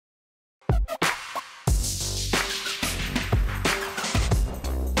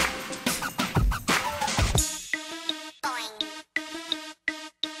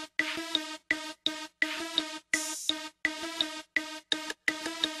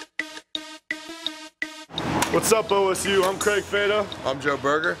What's up, OSU? I'm Craig Fada. I'm Joe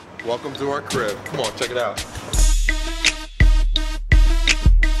Berger. Welcome to our crib. Come on, check it out.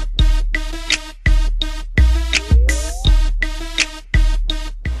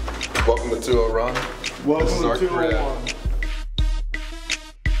 Welcome to 2-0 Run. Welcome This is our to crib. 201.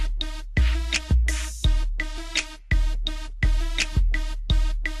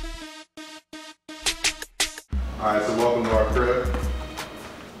 Alright, so welcome to our crib.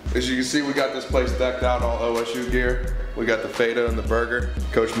 As you can see, we got this place decked out, all OSU gear. We got the Fada and the burger,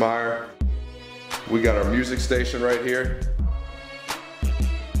 Coach Meyer. We got our music station right here.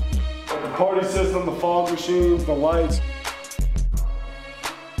 The party system, the fog machines, the lights.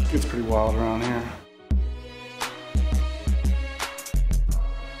 It gets pretty wild around here.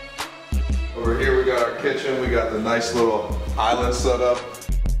 Over here we got our kitchen. We got the nice little island set up.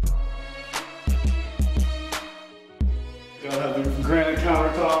 Gotta have the granite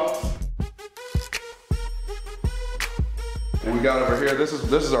countertops. And we got over here, this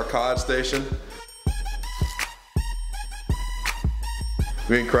is our COD station.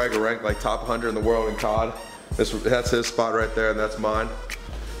 Me and Craig are ranked like top 100 in the world in COD. That's his spot right there, and that's mine.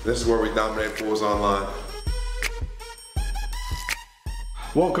 This is where we dominate pools online.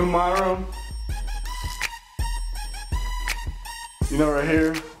 Welcome to my room. You know, right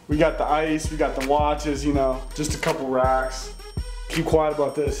here, we got the ice, we got the watches, you know, just a couple racks. Keep quiet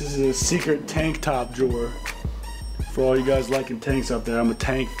about this. This is a secret tank top drawer. For all you guys liking tanks out there, I'm a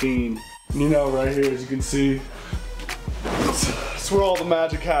tank fiend. You know, right here, as you can see, it's where all the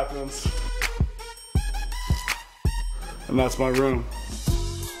magic happens. And that's my room.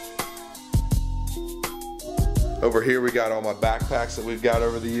 Over here we got all my backpacks that we've got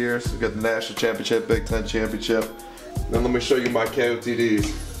over the years. We got the National Championship, Big Ten Championship. Then let me show you my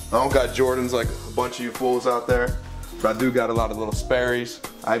KOTDs. I don't got Jordans like a bunch of you fools out there, but I do got a lot of little Sperry's.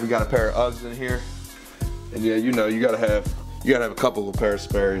 I even got a pair of Uggs in here. And yeah, you know, you gotta have a couple of pairs of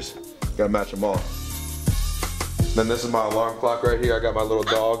Sperry's. You gotta match them all. Then this is my alarm clock right here. I got my little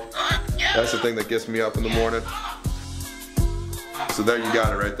dog. That's the thing that gets me up in the morning. So there you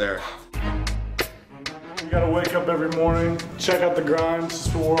got it right there. You gotta wake up every morning, check out the grind, this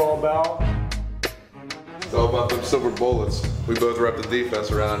is what we're all about. It's all about them silver bullets. We both rep the defense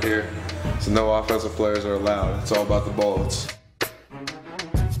around here, so no offensive players are allowed. It's all about the bullets.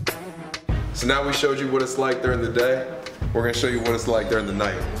 So now we showed you what it's like during the day. We're gonna show you what it's like during the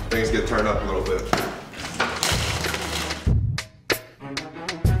night. Things get turned up a little bit.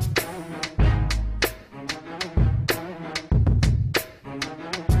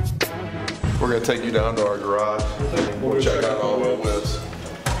 We're gonna take you down to our garage. We'll check out all the whips.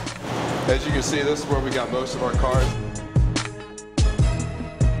 As you can see, this is where we got most of our cars.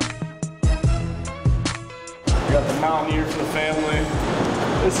 We got the Mountaineer for the family.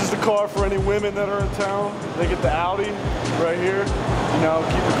 This is the car for any women that are in town. They get the Audi right here. You know,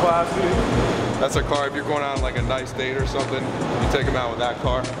 keep it classy. That's a car if you're going on like a nice date or something. You take them out with that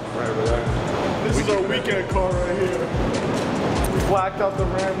car right over there. This is our weekend car right here. We blacked out the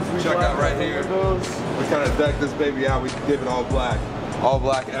rims. We check out right here. Windows. We kind of decked this baby out. We give it all black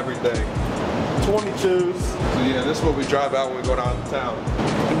everything. 22s. So yeah, this is what we drive out when we go down to town.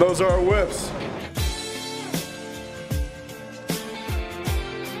 And those are our whips.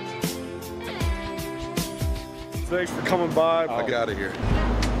 Thanks for coming by. I'll get out of here.